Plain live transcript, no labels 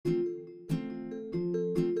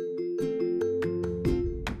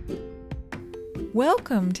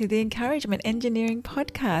Welcome to the Encouragement Engineering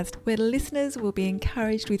Podcast, where listeners will be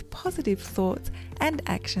encouraged with positive thoughts and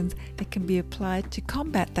actions that can be applied to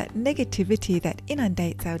combat that negativity that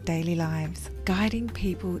inundates our daily lives, guiding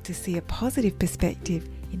people to see a positive perspective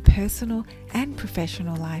in personal and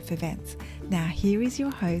professional life events. Now here is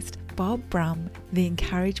your host, Bob Brum, the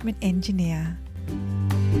Encouragement Engineer.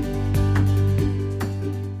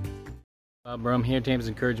 Bob Brum here, Tampa's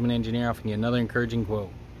Encouragement Engineer, offering you another encouraging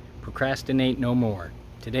quote. Procrastinate no more.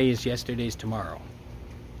 Today is yesterday's tomorrow.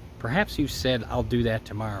 Perhaps you've said, I'll do that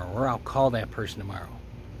tomorrow, or I'll call that person tomorrow.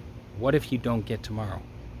 What if you don't get tomorrow?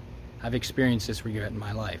 I've experienced this regret in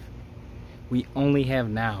my life. We only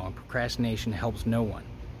have now, and procrastination helps no one.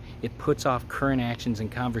 It puts off current actions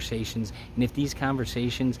and conversations, and if these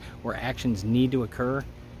conversations or actions need to occur,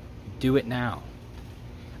 do it now.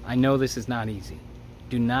 I know this is not easy.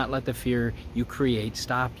 Do not let the fear you create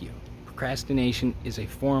stop you. Procrastination is a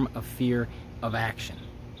form of fear of action.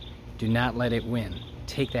 Do not let it win.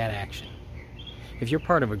 Take that action. If you're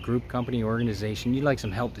part of a group, company, or organization, you'd like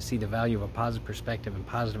some help to see the value of a positive perspective and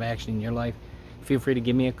positive action in your life, feel free to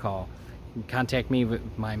give me a call. You can contact me over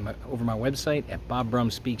my website at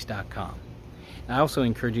bobbrumspeaks.com. I also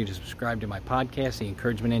encourage you to subscribe to my podcast, the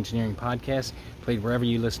Encouragement Engineering Podcast, played wherever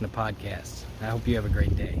you listen to podcasts. I hope you have a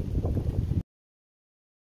great day.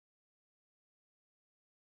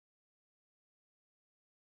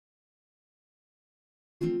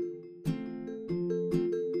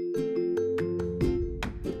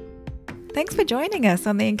 Thanks for joining us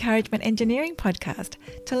on the Encouragement Engineering Podcast.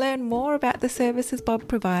 To learn more about the services Bob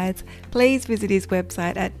provides, please visit his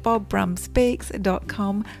website at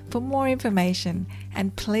bobbrumspeaks.com for more information.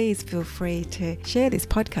 And please feel free to share this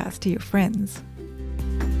podcast to your friends.